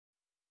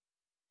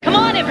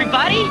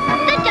everybody!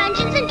 The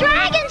Dungeons and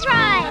Dragons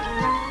ride!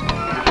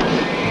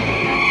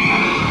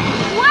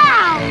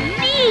 Wow,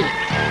 neat!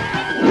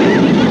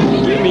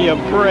 Give me a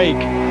break.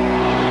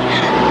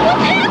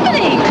 What's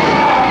happening?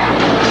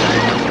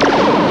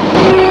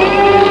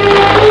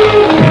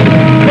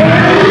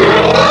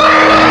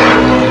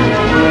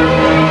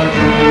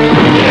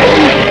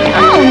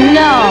 Oh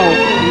no!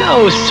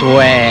 No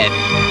sweat.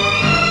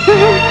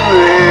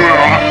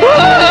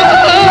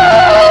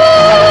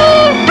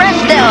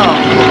 Presto!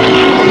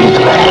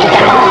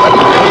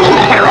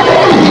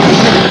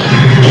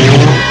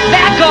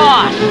 Back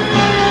off!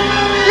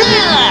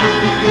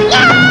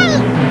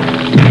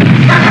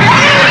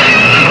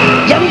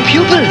 Young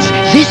pupils,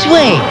 this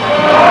way!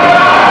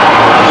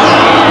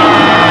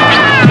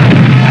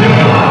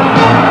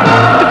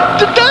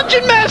 The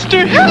Dungeon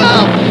Master,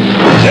 help!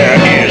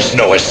 There is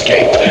no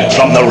escape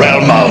from the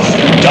realm of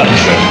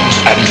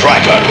Dungeons and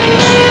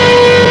Dragons.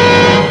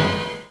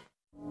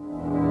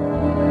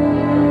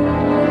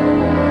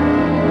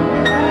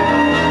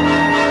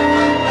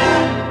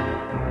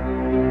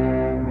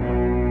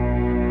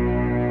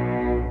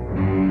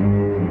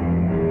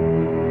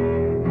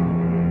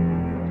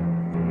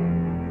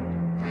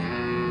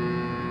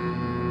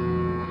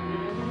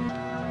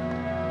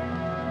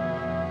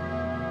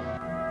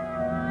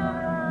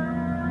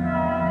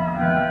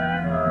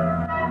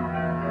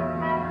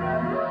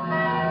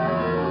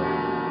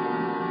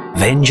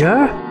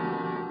 Avenger?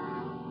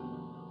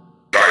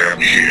 I am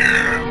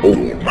here,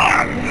 old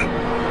man.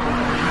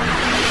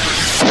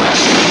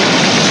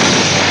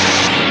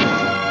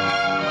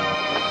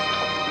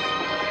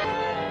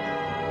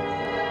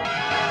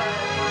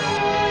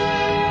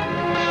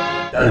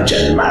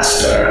 Dungeon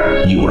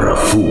Master, you are a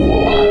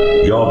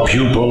fool. Your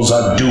pupils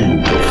are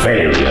doomed to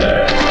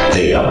failure.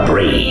 They are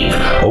brave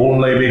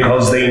only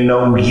because they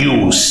know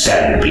you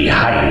stand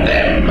behind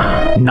them.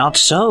 Not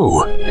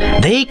so.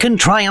 They can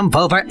triumph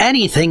over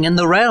anything in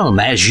the realm,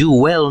 as you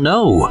well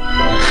know.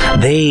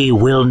 They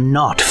will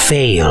not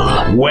fail.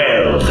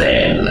 Well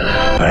then,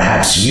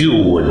 perhaps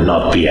you would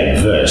not be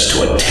adverse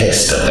to a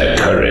test of their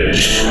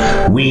courage.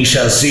 We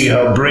shall see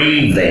how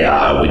brave they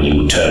are when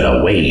you turn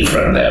away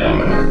from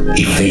them.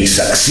 If they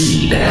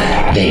succeed,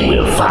 they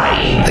will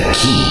find the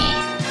key.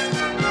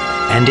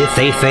 And if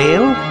they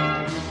fail,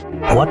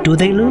 what do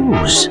they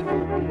lose?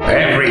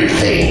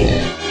 Everything.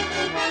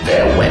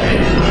 Their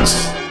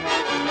weapons.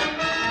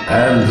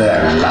 And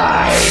their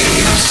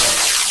lives.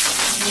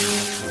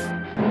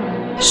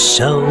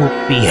 So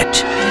be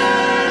it.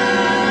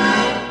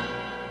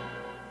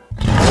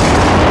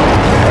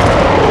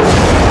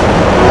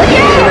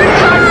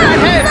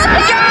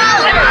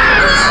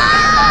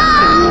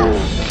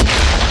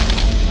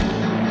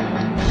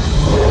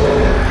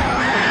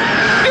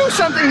 Do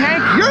something,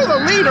 Hank! You're the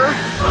leader!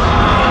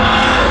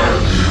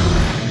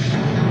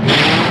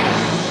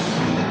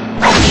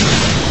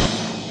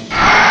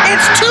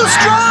 It's too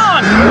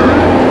strong!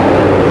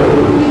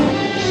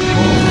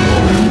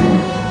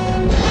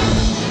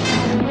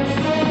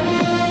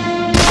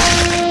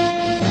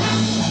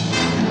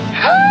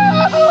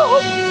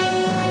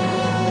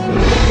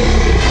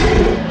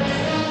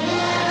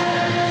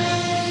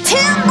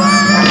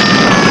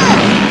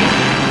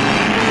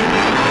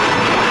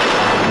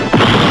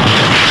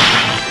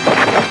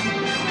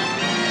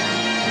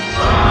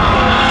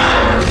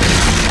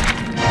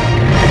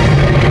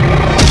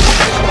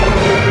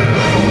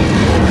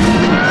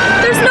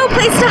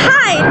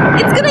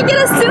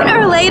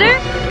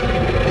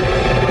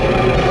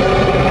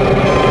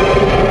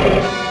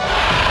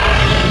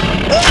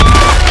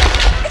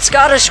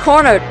 Got us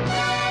cornered.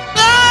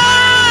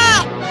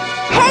 Ah!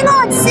 Hang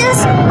on,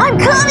 sis! I'm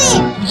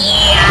coming!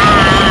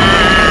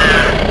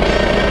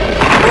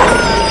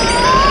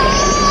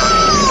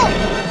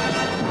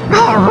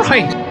 All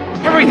right,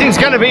 everything's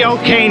gonna be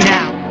okay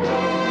now.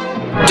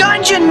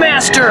 Dungeon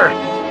Master!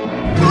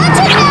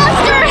 Dungeon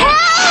Master,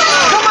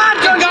 help! Come on,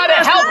 you gotta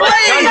help us,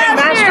 Dungeon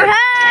Master!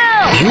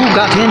 Help! You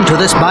got into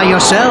this by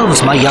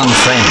yourselves, my young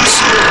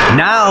friends.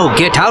 Now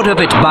get out of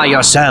it by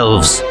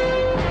yourselves.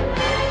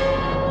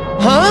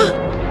 Huh?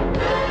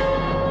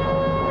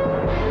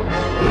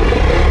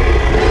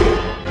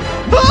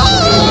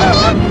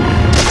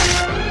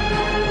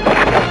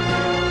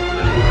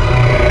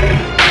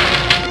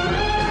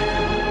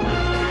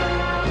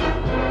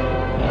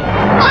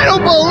 I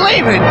don't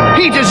believe it!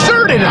 He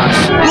deserted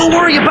us! We'll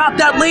worry about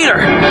that later.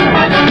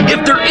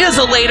 If there is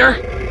a later.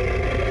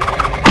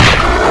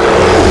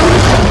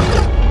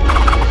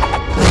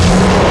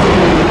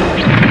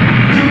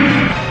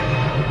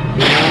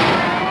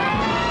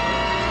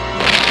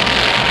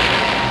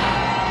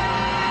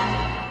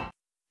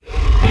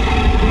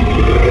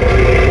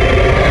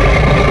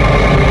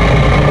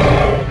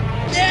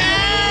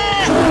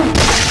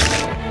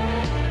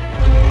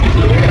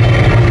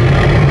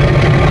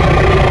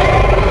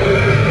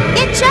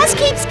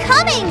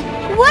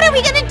 What are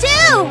we gonna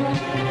do?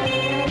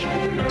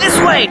 This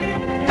way!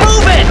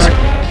 Move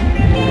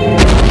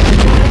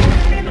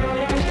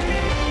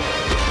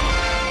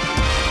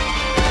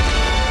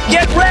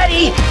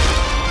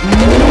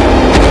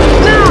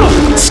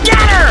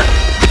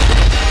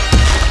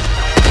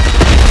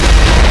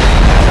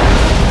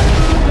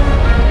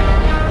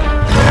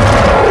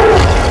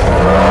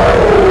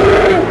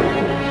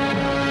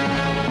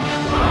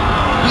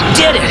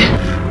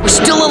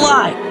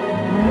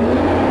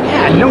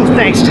no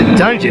thanks to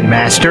Dungeon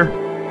Master.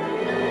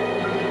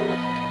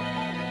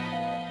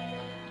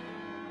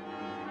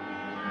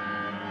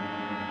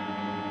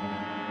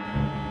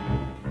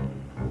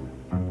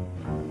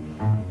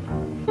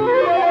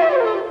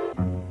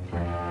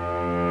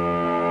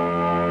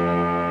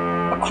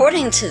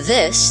 According to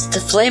this, the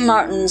Flame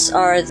Mountains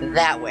are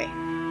that way.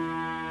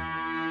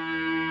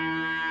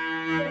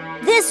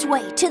 This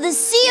way, to the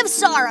Sea of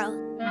Sorrow.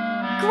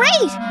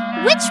 Great!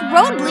 Which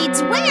road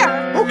leads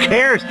where? Who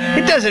cares?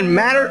 It doesn't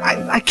matter.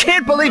 I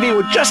can't believe he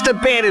would just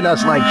abandon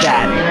us like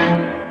that.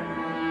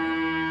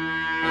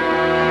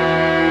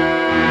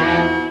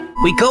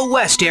 We go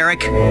west,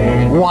 Eric.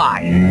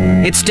 Why?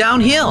 It's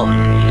downhill.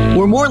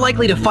 We're more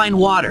likely to find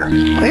water.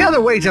 The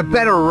other way's a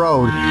better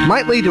road.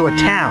 Might lead to a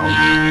town.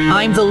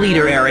 I'm the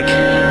leader, Eric.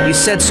 You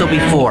said so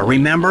before,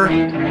 remember?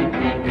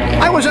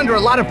 I was under a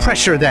lot of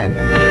pressure then.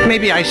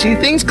 Maybe I see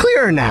things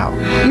clearer now.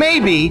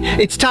 Maybe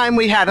it's time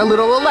we had a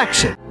little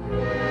election.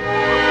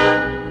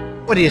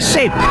 What do you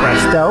say,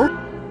 Presto?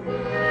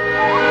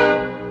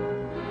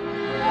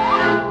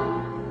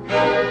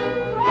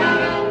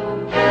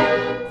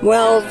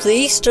 Well, the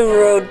eastern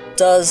road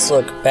does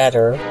look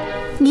better.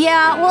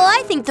 Yeah, well,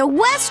 I think the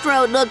West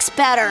Road looks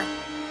better.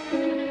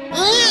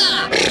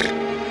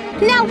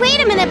 Now, wait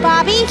a minute,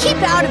 Bobby.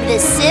 Keep out of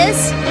this,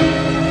 sis.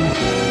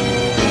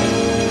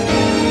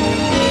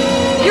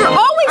 You're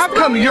always How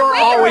come you're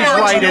always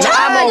right and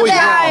I'm always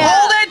wrong?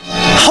 Hold it!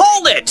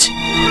 Hold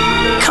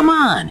it! Come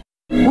on.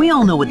 We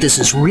all know what this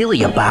is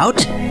really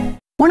about.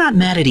 We're not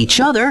mad at each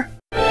other.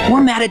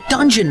 We're mad at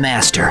Dungeon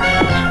Master.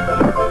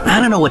 I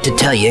don't know what to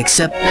tell you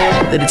except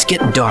that it's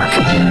getting dark.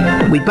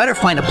 We'd better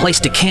find a place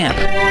to camp.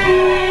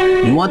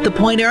 You want the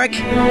point, Eric?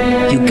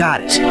 You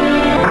got it.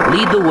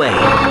 Lead the way.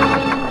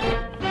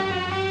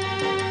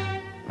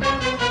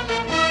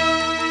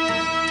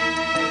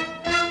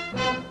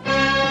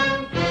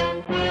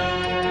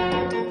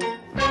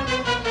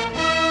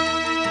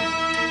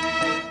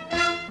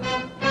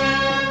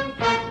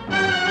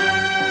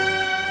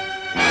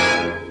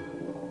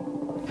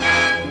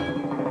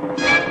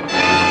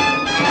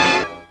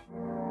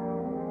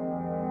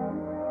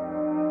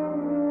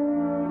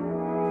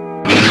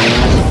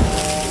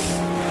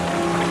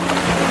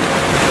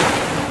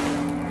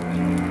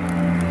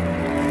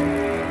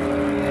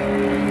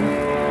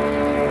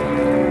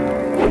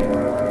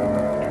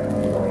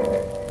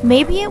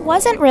 Maybe it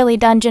wasn't really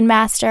Dungeon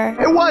Master.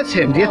 It was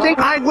him. Do you think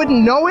I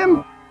wouldn't know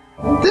him?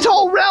 This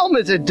whole realm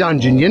is a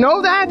dungeon, you know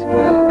that?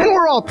 And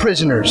we're all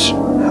prisoners.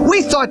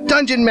 We thought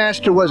Dungeon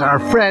Master was our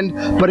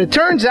friend, but it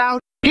turns out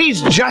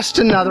he's just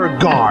another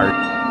guard.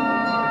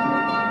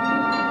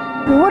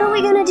 What are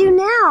we gonna do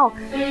now?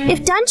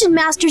 If Dungeon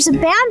Master's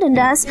abandoned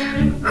us,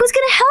 who's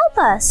gonna help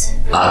us?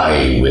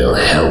 I will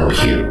help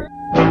you.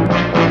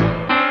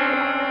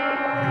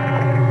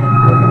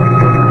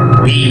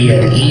 Be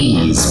at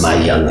ease, my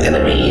young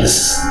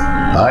enemies.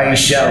 I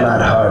shall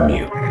not harm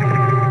you.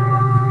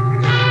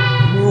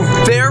 Move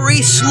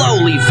very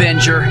slowly,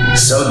 Venger.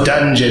 So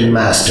Dungeon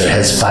Master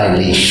has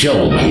finally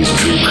shown his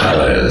true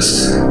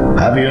colors.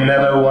 Have you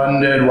never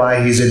wondered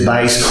why his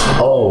advice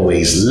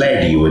always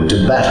led you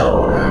into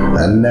battle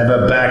and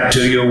never back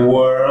to your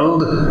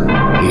world?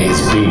 It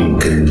has been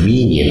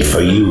convenient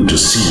for you to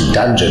see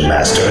Dungeon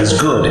Master as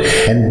good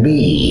and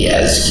me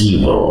as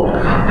evil.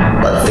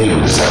 But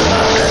things are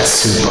not that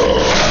simple.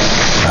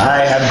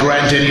 I have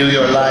granted you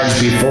your lives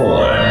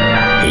before.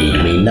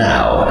 Aid me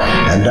now,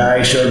 and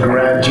I shall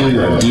grant you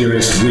your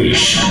dearest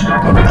wish.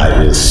 I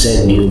will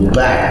send you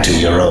back to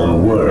your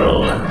own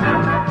world.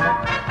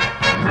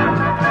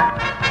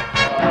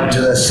 To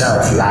the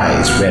south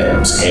lies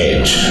Realm's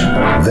Edge.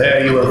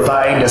 There you will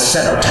find a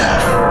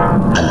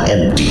cenotaph, an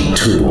empty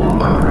tomb.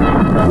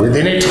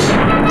 Within it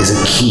is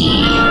a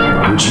key,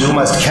 which you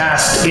must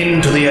cast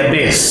into the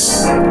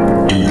abyss.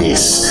 Do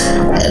this,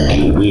 and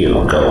you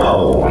will go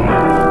home.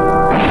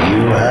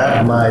 You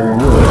have my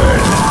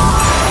word.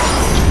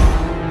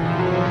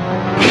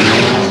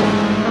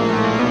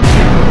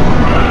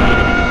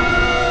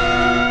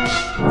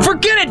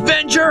 Forget it,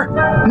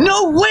 Venger!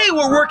 No way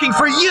we're working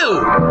for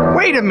you!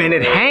 Wait a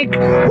minute, Hank.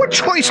 What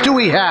choice do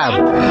we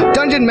have?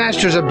 Dungeon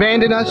Master's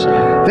abandoned us.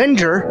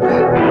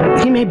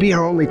 Venger, he may be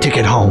our only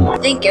ticket home. I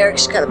think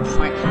Eric's got a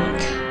point,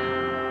 Hank.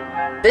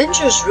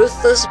 Venger's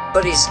ruthless,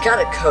 but he's got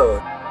a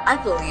code. I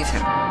believe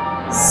him.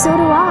 So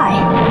do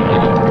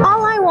I.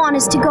 All I want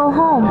is to go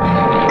home,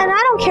 and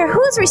I don't care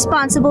who's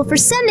responsible for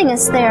sending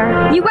us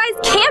there. You guys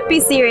can't be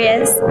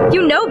serious.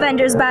 You know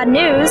Venger's bad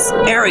news.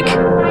 Eric,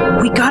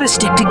 we gotta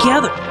stick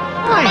together.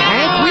 Hi,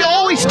 Hank. We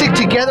always stick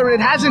together,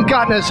 and it hasn't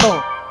gotten us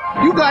home.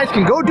 You guys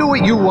can go do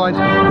what you want,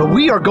 but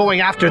we are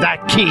going after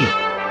that key.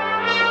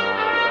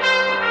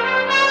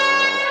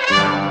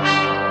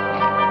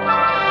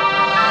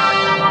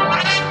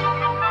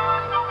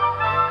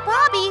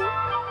 Bobby,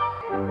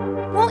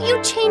 won't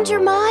you change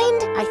your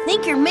mind? I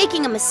think you're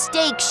making a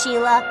mistake,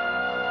 Sheila.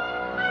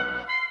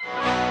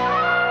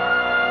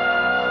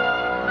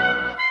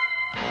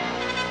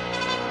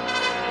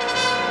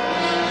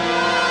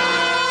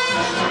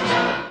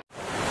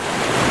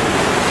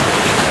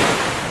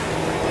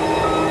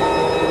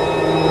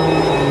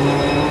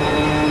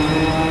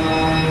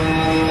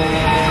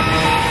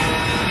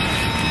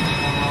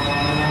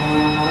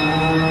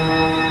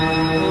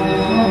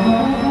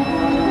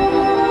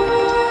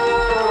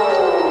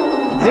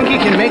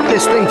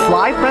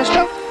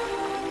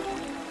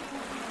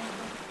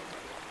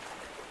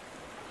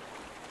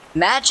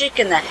 Magic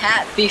and the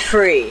hat be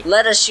free.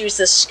 Let us use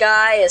the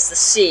sky as the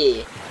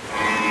sea.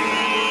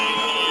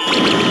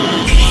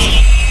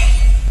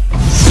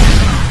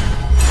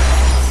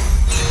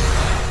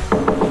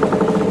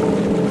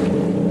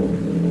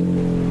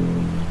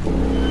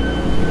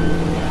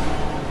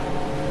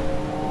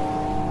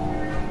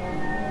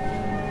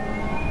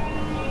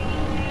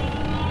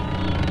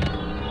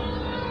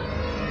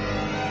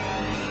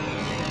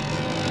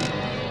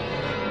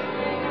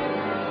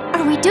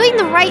 Are we doing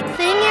the right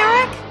thing,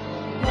 Eric?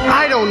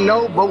 I don't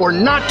know, but we're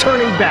not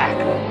turning back.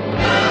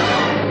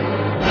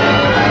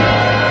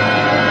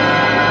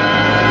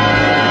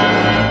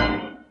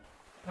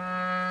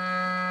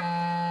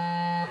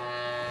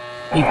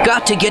 We've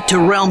got to get to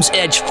Realm's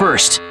Edge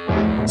first.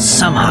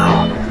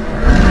 Somehow.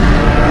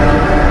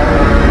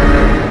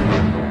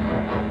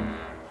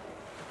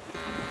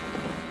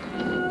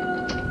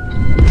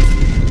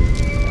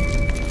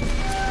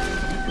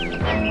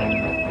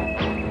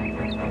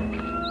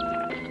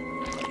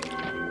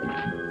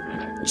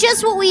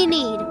 Just what we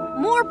need.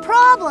 More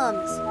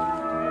problems.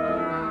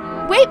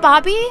 Wait,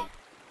 Bobby.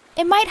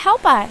 It might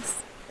help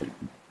us.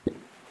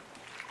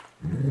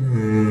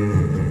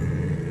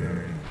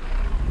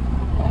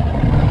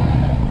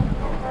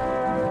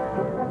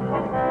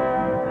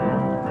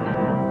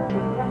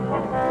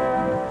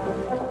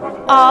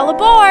 All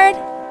aboard!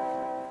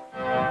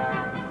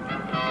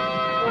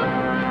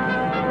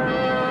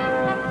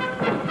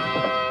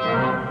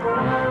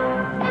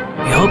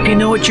 I hope you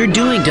know what you're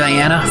doing,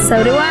 Diana.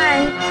 So do I.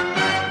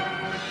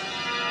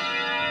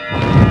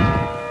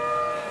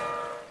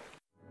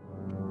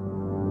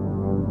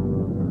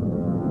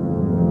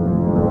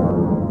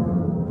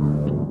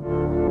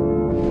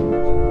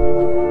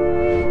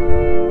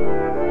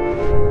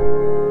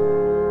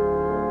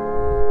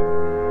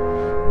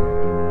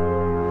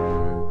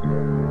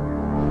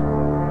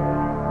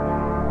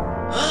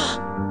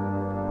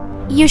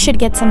 You should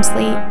get some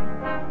sleep.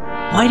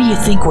 Why do you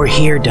think we're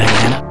here,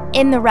 Diana?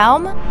 In the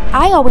realm,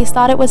 I always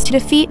thought it was to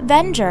defeat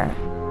Venger.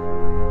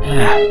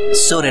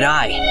 So did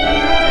I.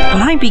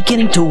 But I'm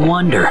beginning to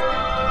wonder.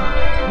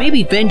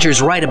 Maybe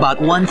Venger's right about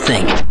one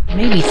thing.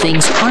 Maybe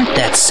things aren't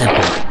that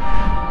simple.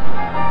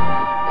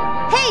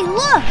 Hey,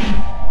 look!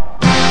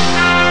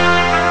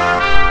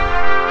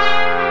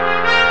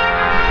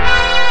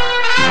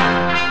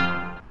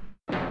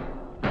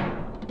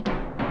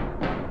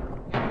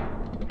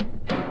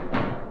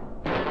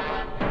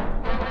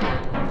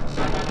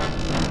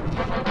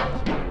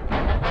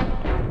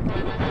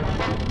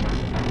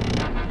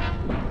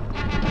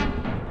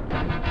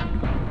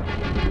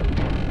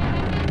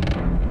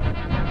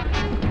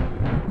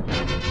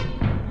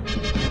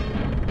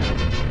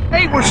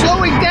 Hey, we're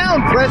slowing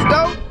down,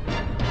 Presto!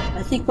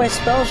 I think my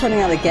spell's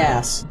running out of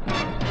gas.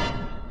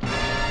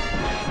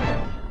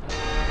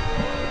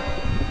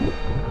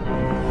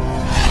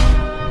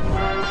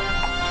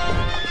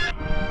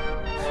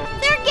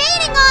 They're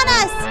gaining on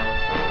us!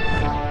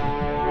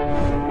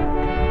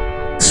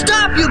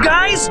 Stop, you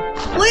guys!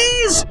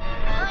 Please!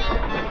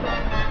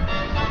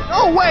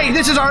 No way!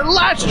 This is our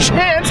last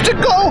chance to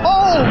go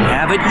home!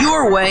 Have it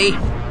your way.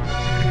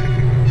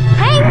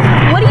 Hank,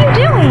 what are you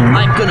doing?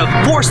 I'm gonna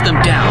force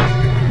them down.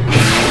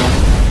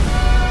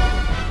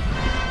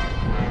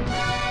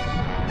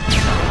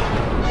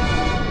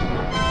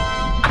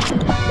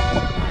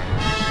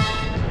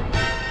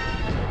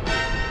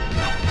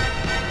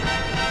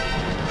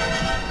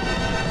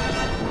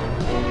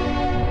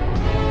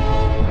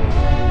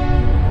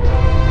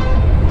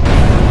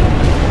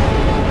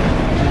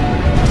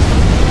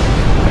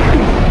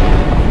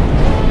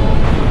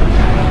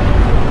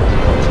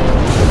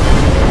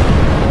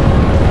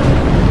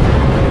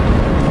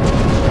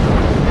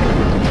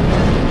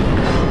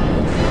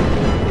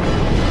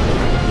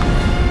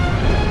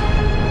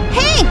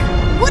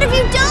 What have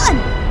you done?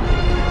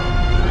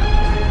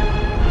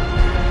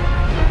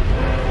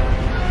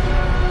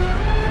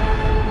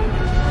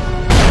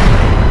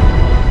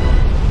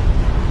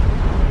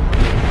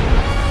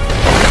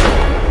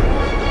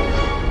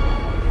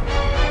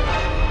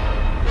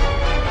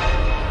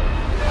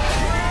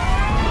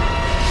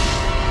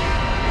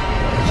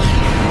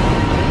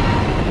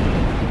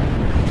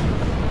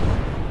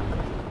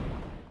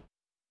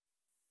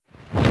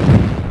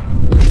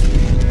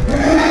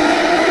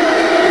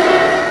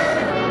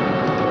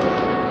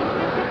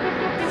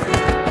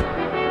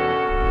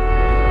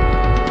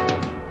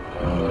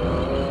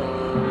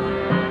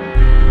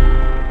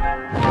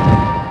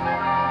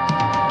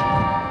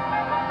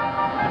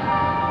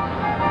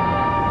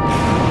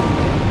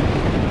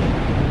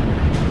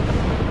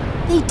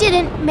 They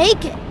didn't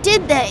make it,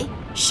 did they?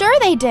 Sure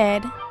they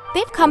did.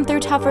 They've come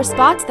through tougher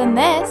spots than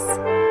this.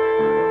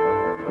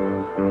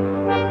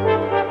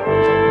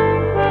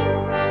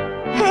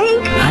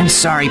 Hank? I'm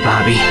sorry,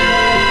 Bobby.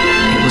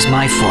 It was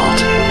my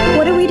fault.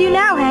 What do we do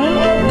now,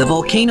 Hank? The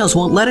volcanoes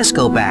won't let us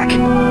go back.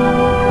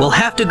 We'll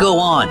have to go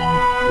on.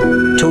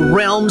 To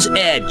Realm's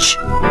Edge.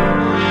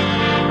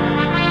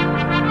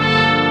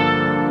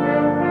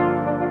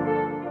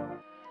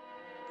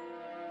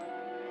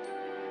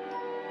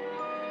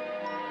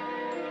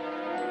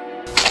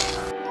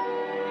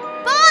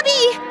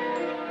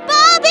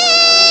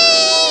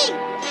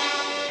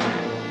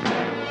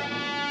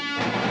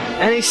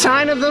 Any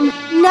sign of them?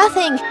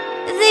 Nothing.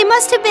 They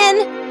must have been...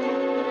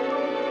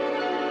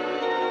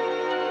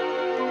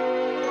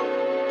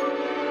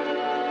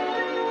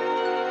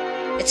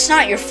 It's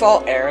not your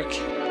fault, Eric.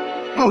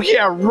 Oh,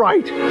 yeah,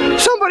 right.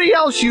 Somebody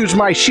else used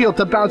my shield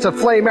to bounce a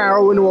flame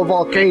arrow into a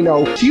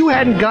volcano. If you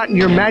hadn't gotten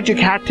your magic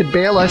hat to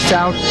bail us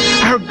out,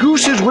 our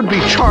gooses would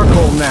be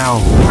charcoal now.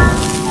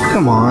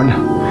 Come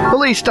on. The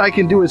least I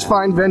can do is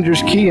find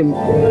Venger's key and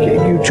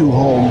get you two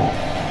home.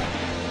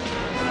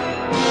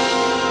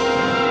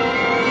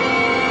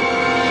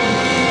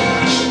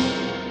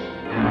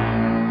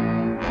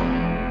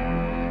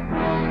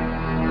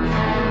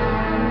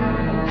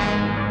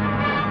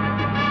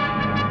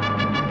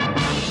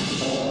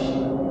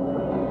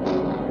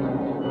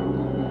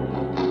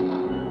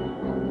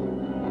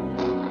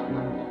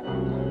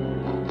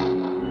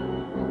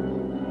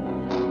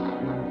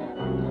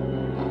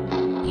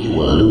 You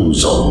will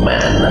lose, old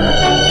man.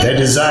 Their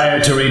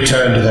desire to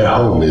return to their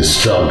home is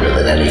stronger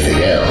than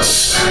anything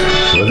else.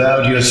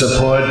 Without your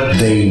support,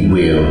 they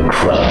will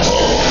crumble.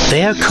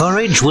 Their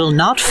courage will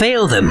not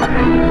fail them.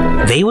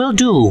 They will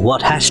do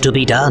what has to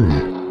be done.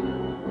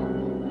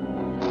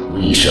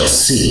 We shall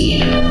see.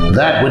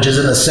 That which is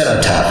in the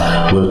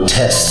cenotaph will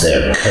test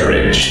their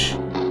courage.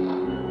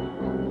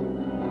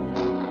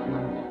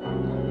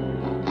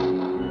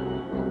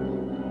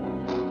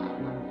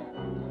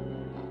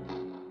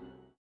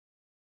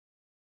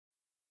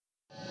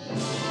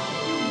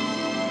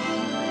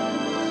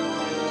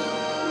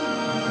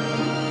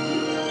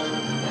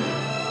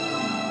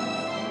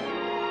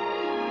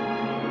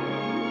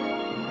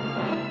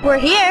 We're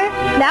here.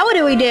 Now what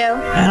do we do?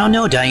 I don't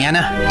know,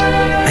 Diana.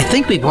 I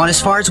think we've gone as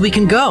far as we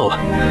can go.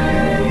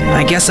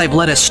 I guess I've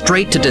led us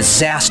straight to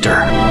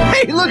disaster.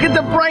 Hey, look at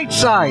the bright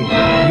side.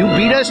 You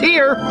beat us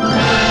here.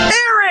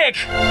 Eric!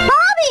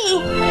 Bobby!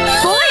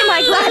 Boy, am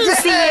I glad to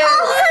see you.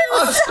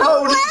 I'm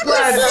so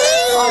glad.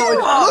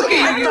 Oh, look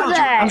at you.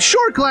 I'm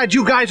sure glad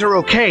you guys are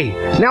okay.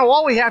 Now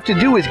all we have to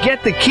do is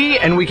get the key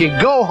and we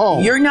can go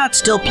home. You're not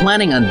still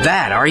planning on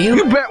that, are you?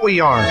 You bet we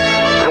are.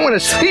 I want to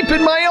sleep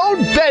in my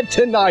own bed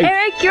tonight.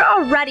 Eric, you're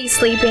already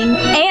sleeping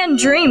and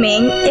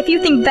dreaming if you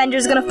think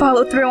Bender's gonna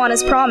follow through on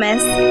his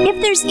promise. If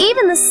there's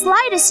even the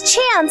slightest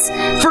chance...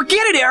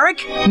 Forget it,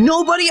 Eric!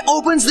 Nobody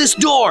opens this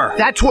door!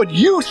 That's what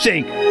you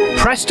think.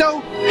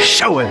 Presto,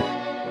 show him.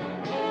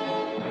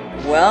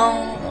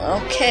 Well,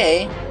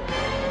 okay.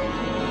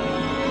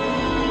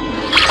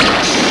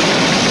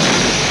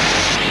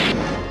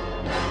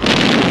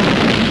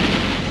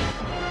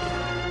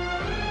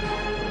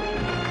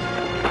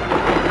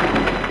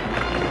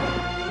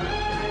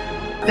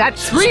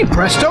 That's 3,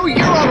 Presto.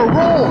 You're on a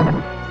roll.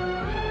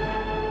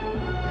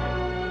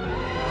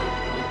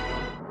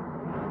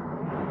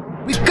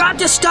 We've got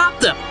to stop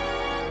them!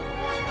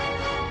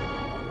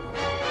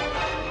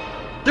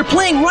 They're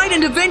playing right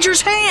into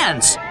Venger's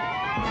hands!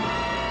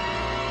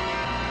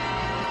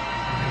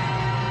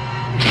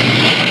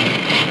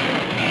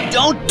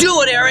 Don't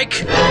do it, Eric!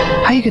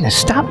 How are you gonna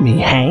stop me,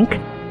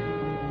 Hank?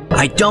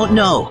 I don't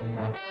know.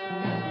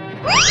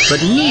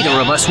 But neither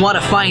of us want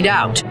to find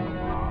out.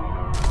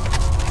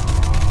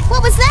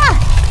 What was that?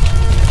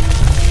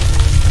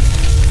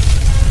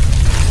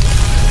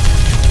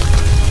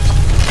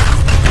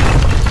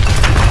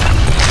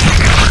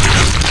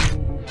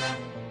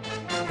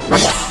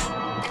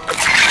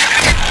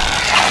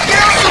 Get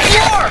off the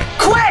floor!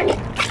 Quick!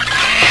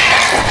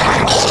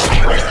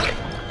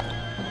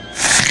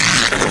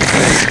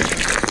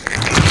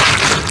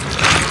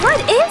 What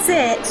is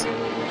it?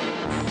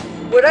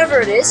 Whatever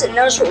it is, it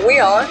knows what we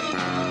are.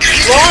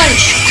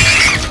 Launch!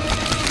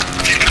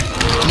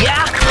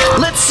 Yeah?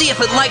 Let's see if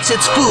it likes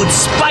its food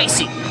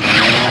spicy.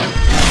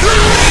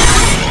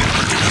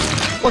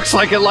 Looks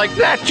like it liked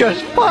that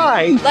just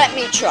fine. Let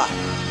me try.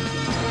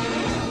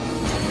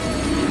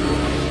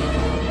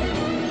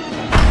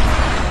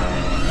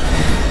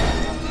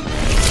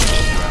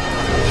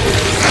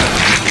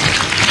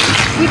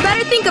 We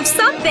better think of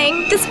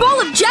something. This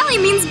bowl of jelly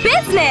means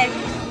business.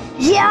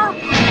 Yeah?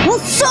 Well,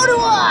 so do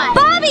I!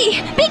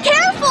 Bobby, be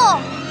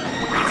careful!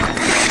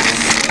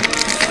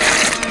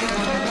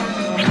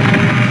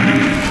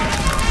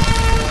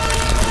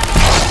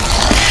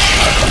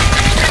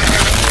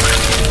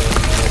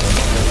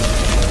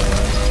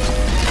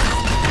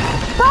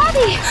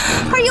 Bobby,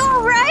 are you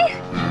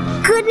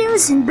alright? Good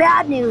news and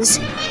bad news.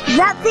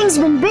 That thing's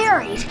been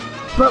buried,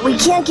 but we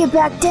can't get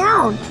back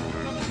down.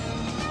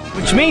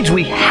 Which means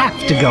we have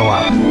to go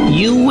up.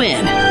 You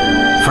win.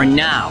 For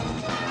now.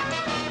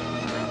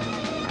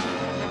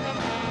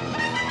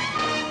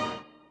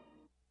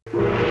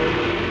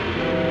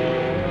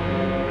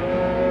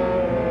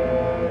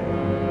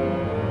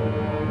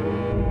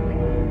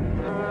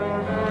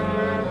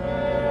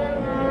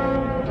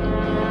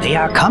 They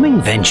are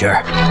coming,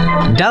 Venger.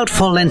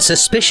 Doubtful and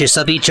suspicious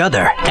of each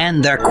other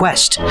and their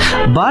quest,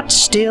 but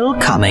still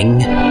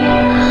coming.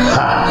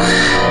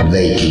 Ha!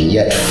 They can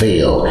yet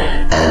fail,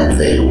 and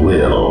they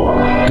will.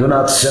 Do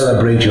not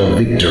celebrate your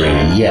victory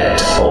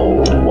yet,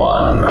 old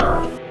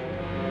one.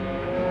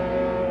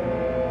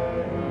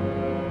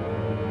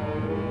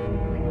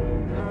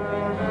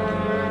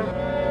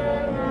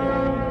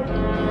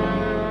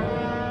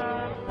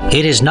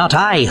 It is not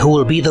I who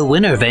will be the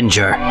winner,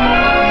 Venger.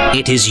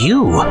 It is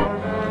you.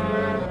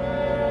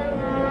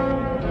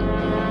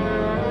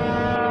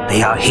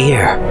 They are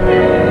here.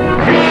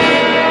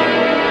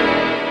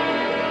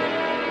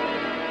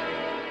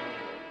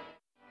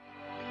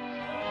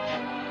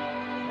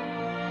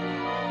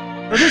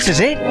 Well, this is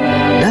it.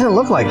 Doesn't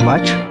look like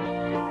much.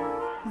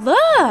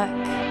 Look!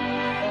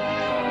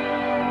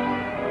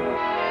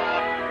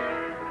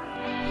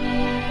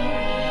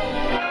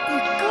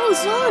 It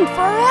goes on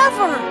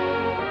forever.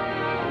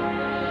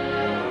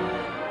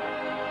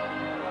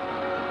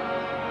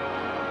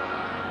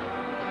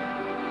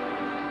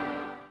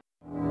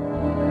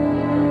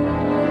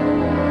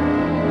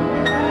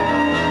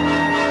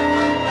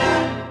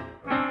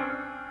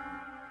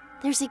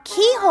 There's a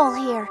keyhole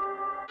here.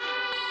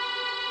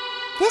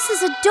 This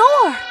is a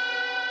door.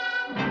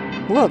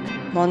 Look,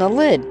 on the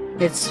lid.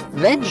 It's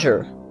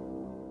Venger.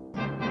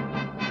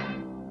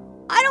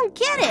 I don't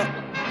get it.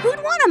 Who'd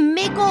want to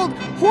make old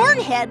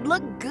Hornhead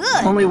look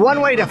good? Only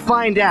one way to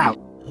find out.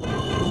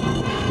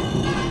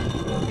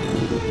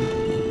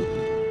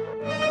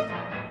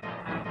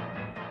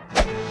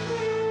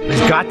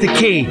 We've got the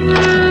key.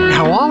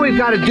 Now all we've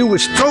got to do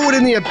is throw it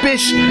in the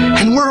abyss,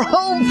 and we're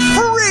home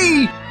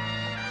free!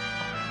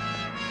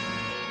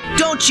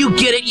 Don't you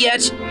get it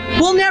yet?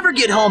 We'll never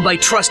get home by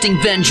trusting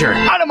Venger.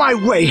 Out of my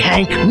way,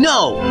 Hank!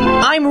 No,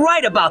 I'm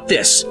right about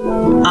this.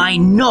 I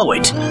know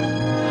it.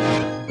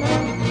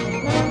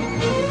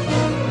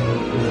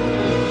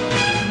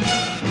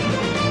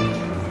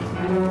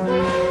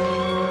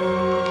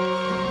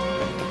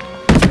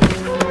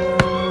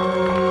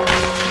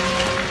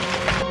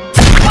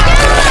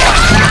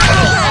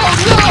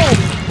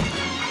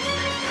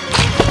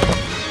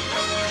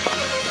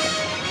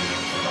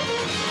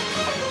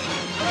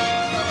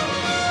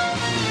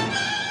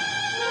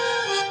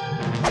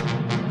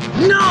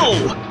 No!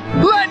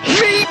 Let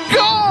me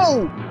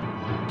go!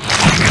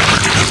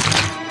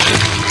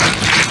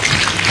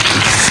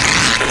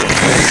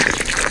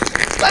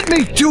 Let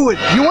me do it!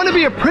 You want to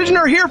be a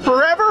prisoner here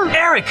forever?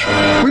 Eric,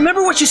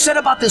 remember what you said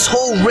about this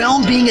whole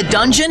realm being a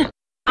dungeon?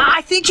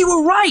 I think you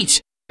were right.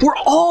 We're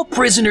all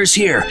prisoners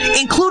here,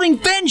 including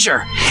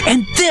Venger,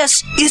 and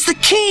this is the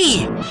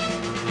key.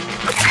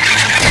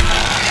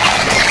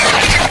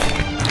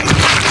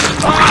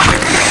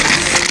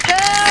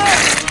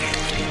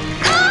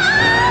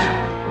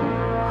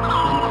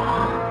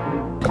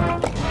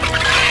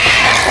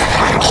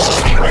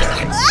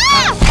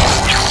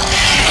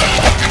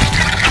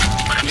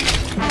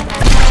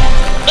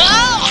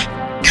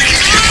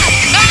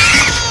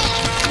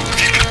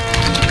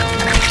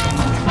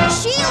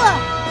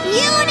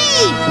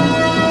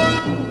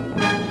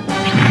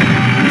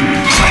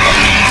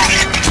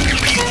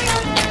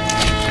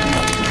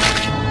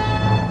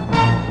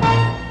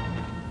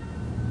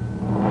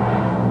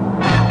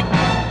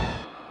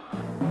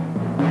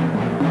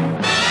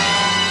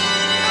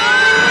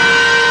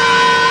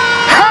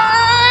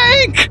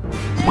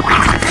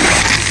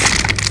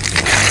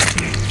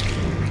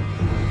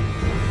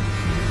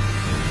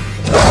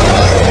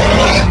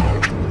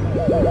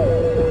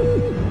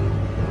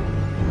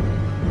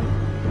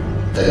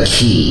 The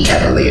key,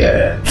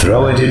 Cavalier.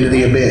 Throw it into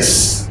the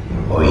abyss,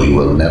 or you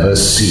will never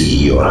see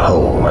your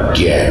home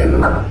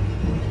again.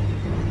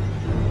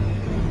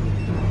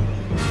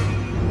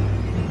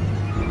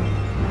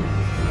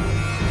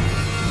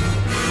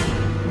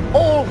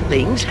 All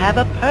things have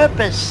a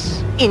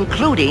purpose,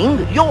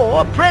 including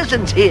your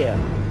presence here.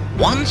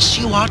 Once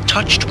you are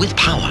touched with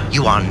power,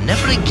 you are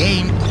never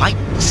again quite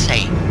the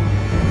same.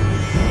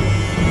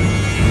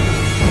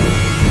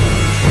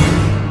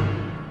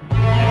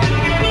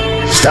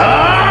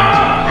 Stop!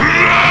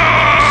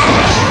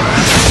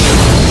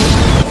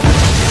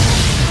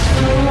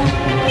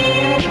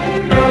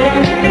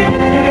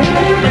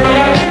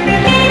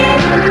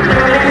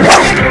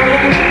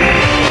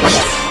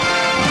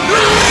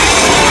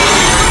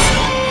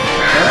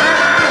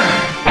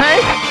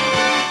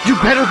 Hank, you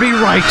better be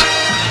right.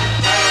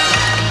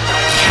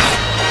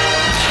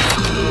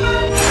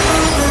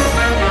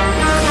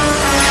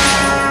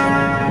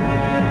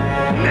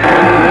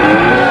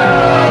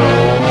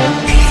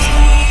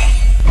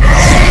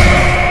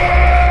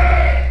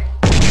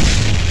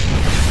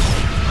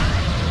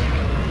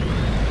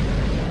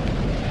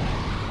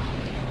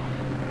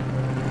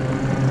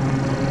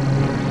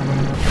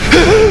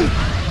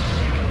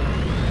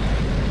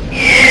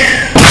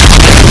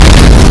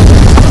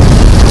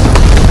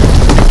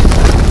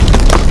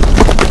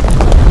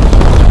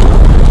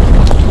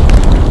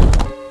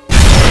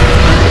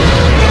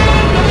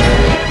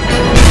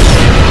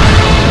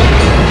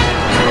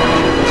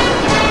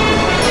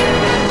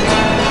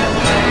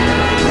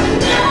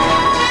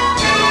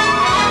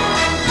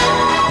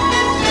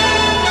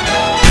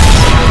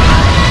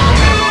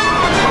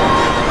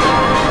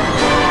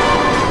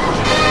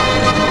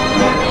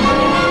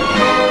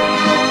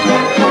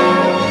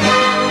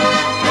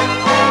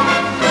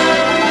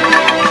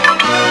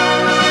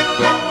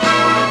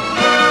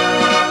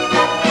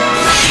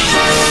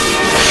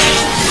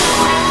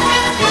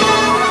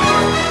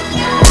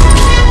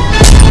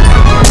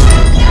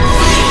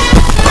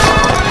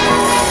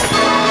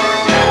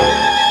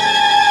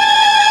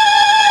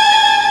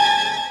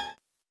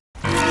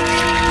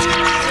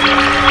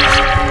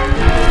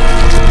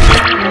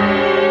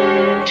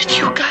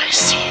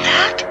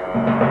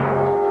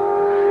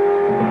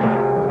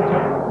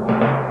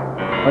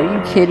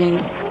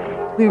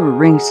 we were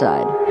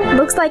ringside.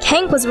 Looks like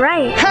Hank was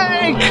right.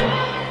 Hank!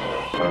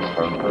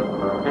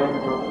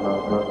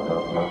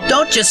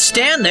 Don't just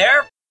stand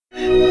there!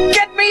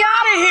 Get me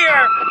out of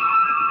here!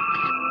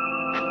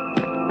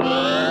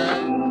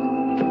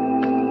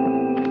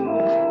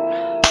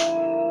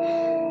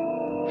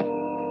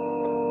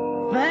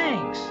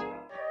 Thanks.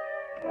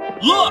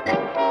 Look!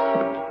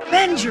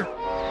 Venger!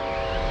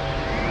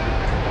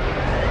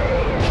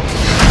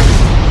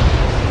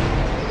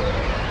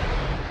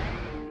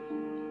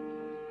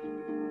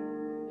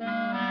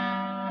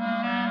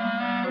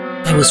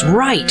 I was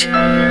right.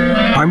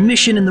 Our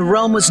mission in the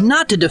realm was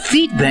not to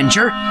defeat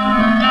Venger.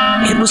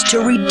 It was to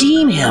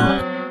redeem him.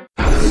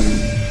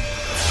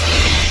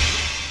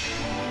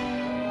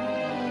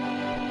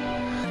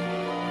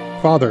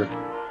 Father,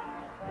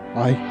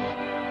 I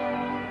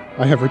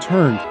have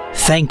returned.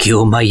 Thank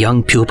you, my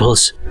young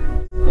pupils.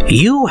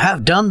 You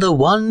have done the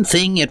one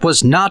thing it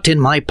was not in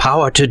my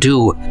power to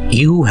do.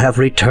 You have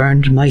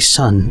returned my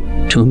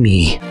son to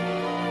me.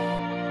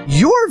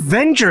 You're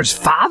Venger's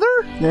father?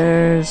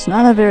 There's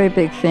not a very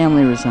big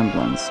family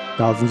resemblance.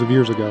 Thousands of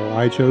years ago,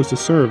 I chose to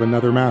serve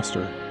another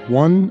master,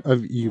 one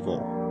of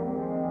evil.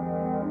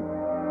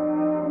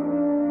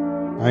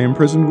 I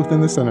imprisoned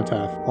within the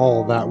cenotaph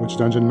all that which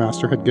Dungeon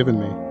Master had given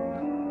me.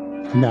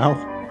 Now,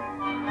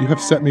 you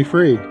have set me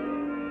free.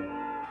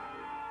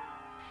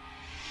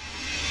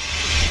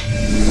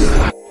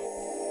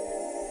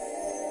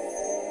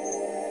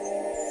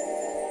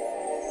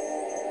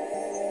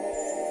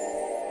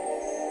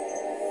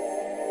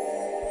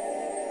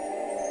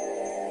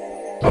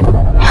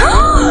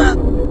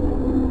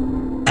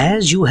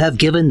 As you have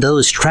given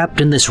those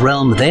trapped in this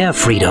realm their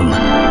freedom,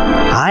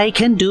 I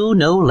can do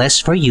no less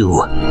for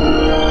you.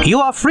 You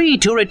are free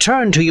to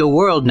return to your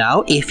world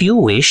now if you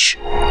wish,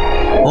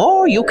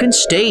 or you can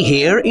stay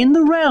here in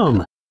the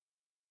realm.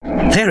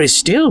 There is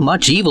still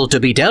much evil to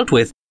be dealt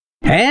with,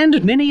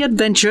 and many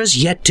adventures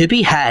yet to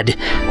be had.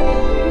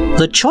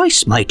 The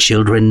choice, my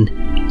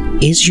children,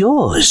 is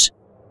yours.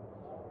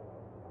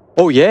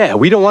 Oh yeah,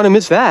 we don't want to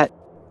miss that.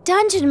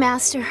 Dungeon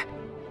Master,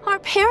 our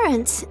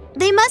parents,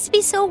 they must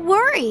be so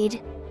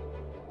worried.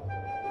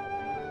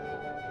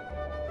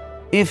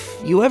 If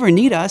you ever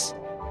need us.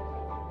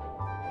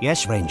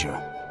 Yes, Ranger.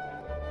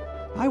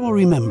 I will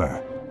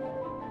remember.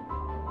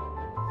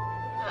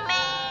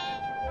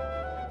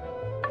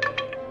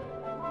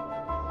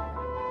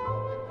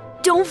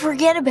 Don't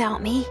forget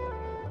about me.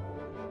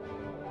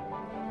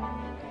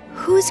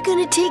 Who's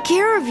gonna take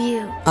care of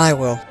you? I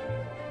will.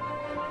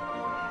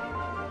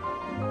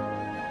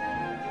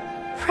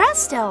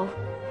 Presto.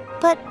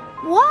 But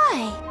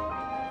why?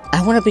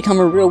 I want to become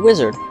a real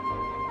wizard.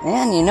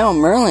 And you know,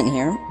 Merlin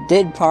here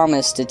did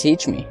promise to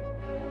teach me.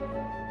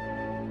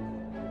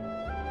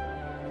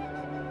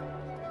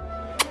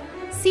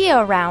 See you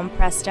around,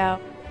 Presto.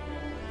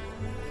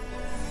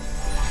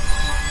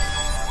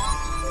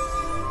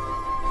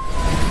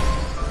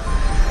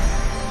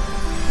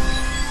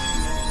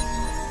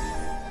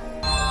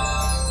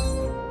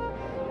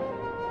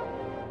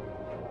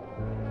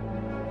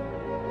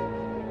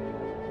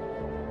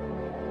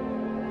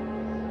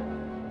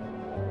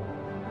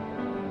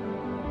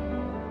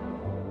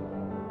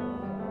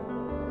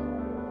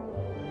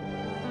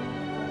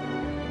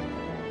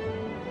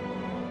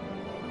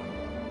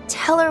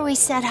 Tell her we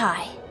said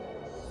hi.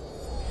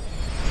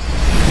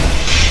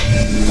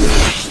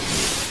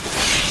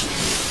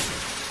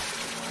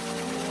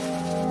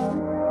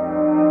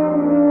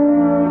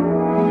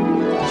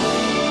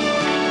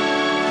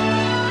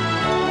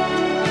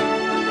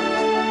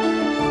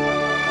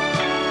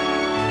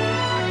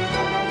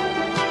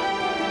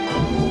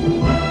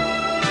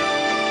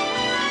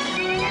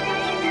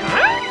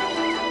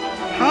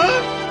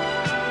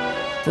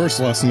 First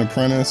lesson,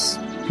 apprentice.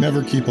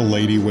 Never keep a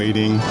lady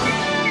waiting.